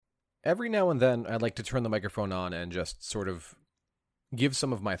Every now and then, I like to turn the microphone on and just sort of give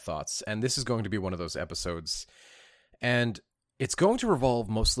some of my thoughts, and this is going to be one of those episodes. And it's going to revolve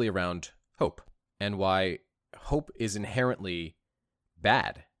mostly around hope and why hope is inherently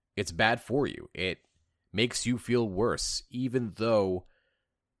bad. It's bad for you. It makes you feel worse, even though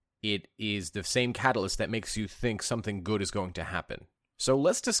it is the same catalyst that makes you think something good is going to happen. So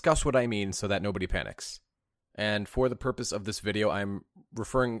let's discuss what I mean so that nobody panics. And for the purpose of this video, I'm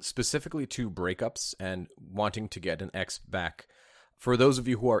referring specifically to breakups and wanting to get an ex back. For those of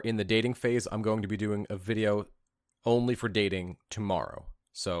you who are in the dating phase, I'm going to be doing a video only for dating tomorrow.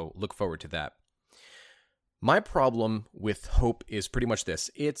 So look forward to that. My problem with hope is pretty much this.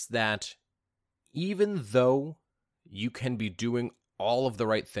 It's that even though you can be doing all of the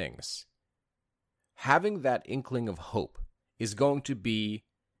right things, having that inkling of hope is going to be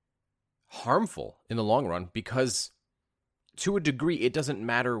harmful in the long run because to a degree, it doesn't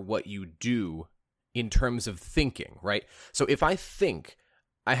matter what you do in terms of thinking, right? So if I think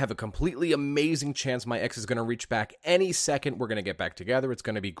I have a completely amazing chance my ex is going to reach back any second, we're going to get back together, it's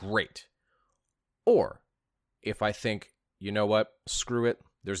going to be great. Or if I think, you know what, screw it,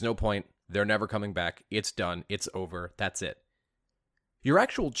 there's no point, they're never coming back, it's done, it's over, that's it. Your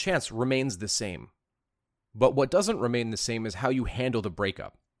actual chance remains the same. But what doesn't remain the same is how you handle the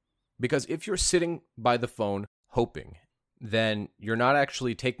breakup. Because if you're sitting by the phone hoping, then you're not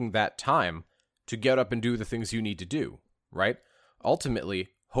actually taking that time to get up and do the things you need to do, right? Ultimately,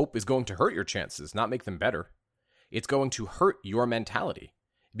 hope is going to hurt your chances, not make them better. It's going to hurt your mentality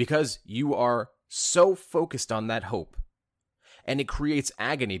because you are so focused on that hope. And it creates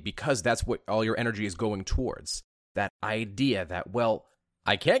agony because that's what all your energy is going towards. That idea that, well,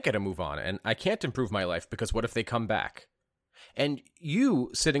 I can't get a move on and I can't improve my life because what if they come back? And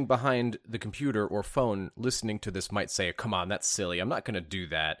you sitting behind the computer or phone listening to this might say, come on, that's silly. I'm not going to do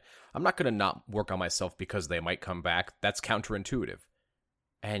that. I'm not going to not work on myself because they might come back. That's counterintuitive.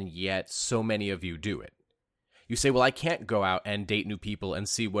 And yet so many of you do it. You say, well, I can't go out and date new people and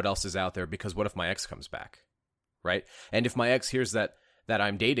see what else is out there because what if my ex comes back? Right? And if my ex hears that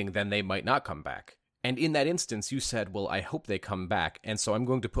I'm dating, then they might not come back. And in that instance, you said, well, I hope they come back, and so I'm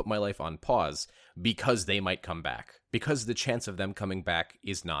going to put my life on pause because they might come back, because the chance of them coming back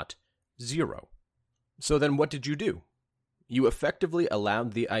is not zero. So then what did you do? You effectively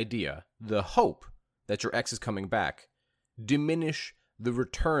allowed the idea, the hope that your ex is coming back, diminish the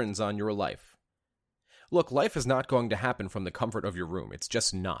returns on your life. Look, life is not going to happen from the comfort of your room. It's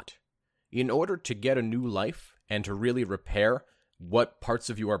just not. In order to get a new life and to really repair what parts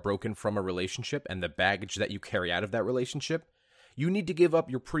of you are broken from a relationship and the baggage that you carry out of that relationship, you need to give up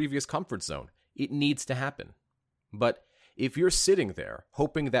your previous comfort zone. It needs to happen. But if you're sitting there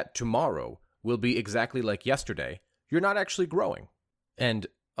hoping that tomorrow will be exactly like yesterday, you're not actually growing. And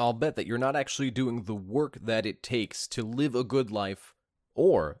I'll bet that you're not actually doing the work that it takes to live a good life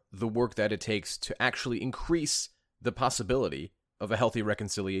or the work that it takes to actually increase the possibility of a healthy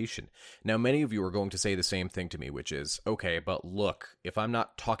reconciliation. Now, many of you are going to say the same thing to me, which is, okay, but look, if I'm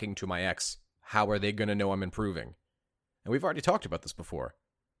not talking to my ex, how are they going to know I'm improving? And we've already talked about this before.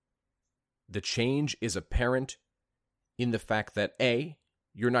 The change is apparent in the fact that A,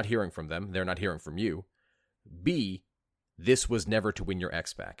 you're not hearing from them, they're not hearing from you. B, this was never to win your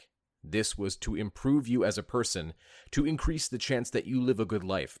ex back. This was to improve you as a person, to increase the chance that you live a good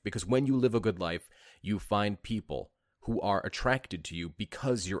life. Because when you live a good life, you find people who are attracted to you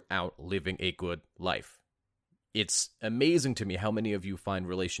because you're out living a good life. It's amazing to me how many of you find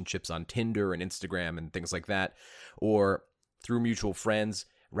relationships on Tinder and Instagram and things like that, or through mutual friends,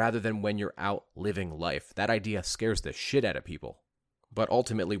 rather than when you're out living life. That idea scares the shit out of people. But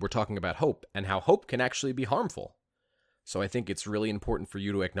ultimately, we're talking about hope, and how hope can actually be harmful. So I think it's really important for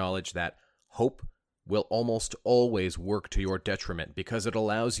you to acknowledge that hope will almost always work to your detriment because it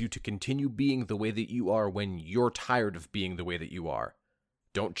allows you to continue being the way that you are when you're tired of being the way that you are.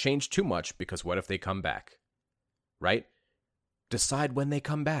 Don't change too much because what if they come back? Right? Decide when they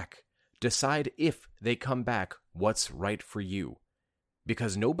come back. Decide if they come back what's right for you.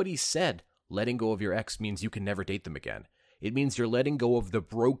 Because nobody said letting go of your ex means you can never date them again. It means you're letting go of the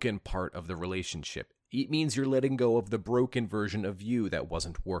broken part of the relationship. It means you're letting go of the broken version of you that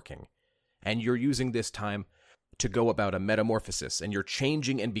wasn't working. And you're using this time to go about a metamorphosis, and you're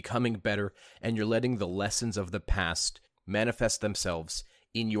changing and becoming better, and you're letting the lessons of the past manifest themselves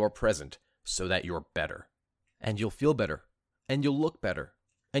in your present so that you're better. And you'll feel better, and you'll look better,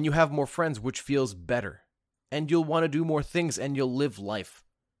 and you have more friends, which feels better, and you'll want to do more things, and you'll live life.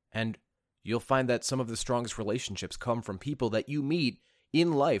 And you'll find that some of the strongest relationships come from people that you meet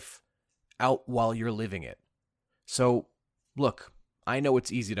in life out while you're living it. So, look, I know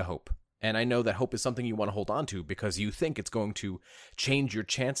it's easy to hope. And I know that hope is something you want to hold on to because you think it's going to change your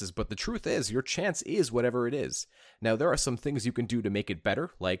chances. But the truth is, your chance is whatever it is. Now, there are some things you can do to make it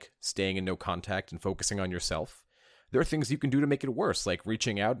better, like staying in no contact and focusing on yourself. There are things you can do to make it worse, like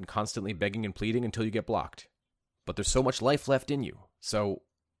reaching out and constantly begging and pleading until you get blocked. But there's so much life left in you. So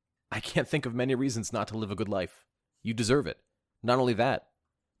I can't think of many reasons not to live a good life. You deserve it. Not only that,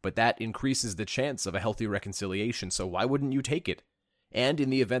 but that increases the chance of a healthy reconciliation. So why wouldn't you take it? And in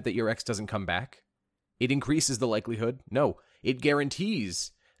the event that your ex doesn't come back, it increases the likelihood. No, it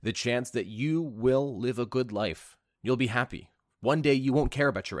guarantees the chance that you will live a good life. You'll be happy. One day you won't care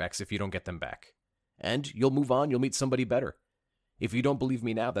about your ex if you don't get them back. And you'll move on, you'll meet somebody better. If you don't believe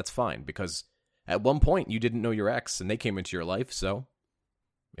me now, that's fine, because at one point you didn't know your ex and they came into your life, so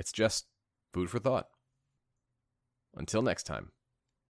it's just food for thought. Until next time.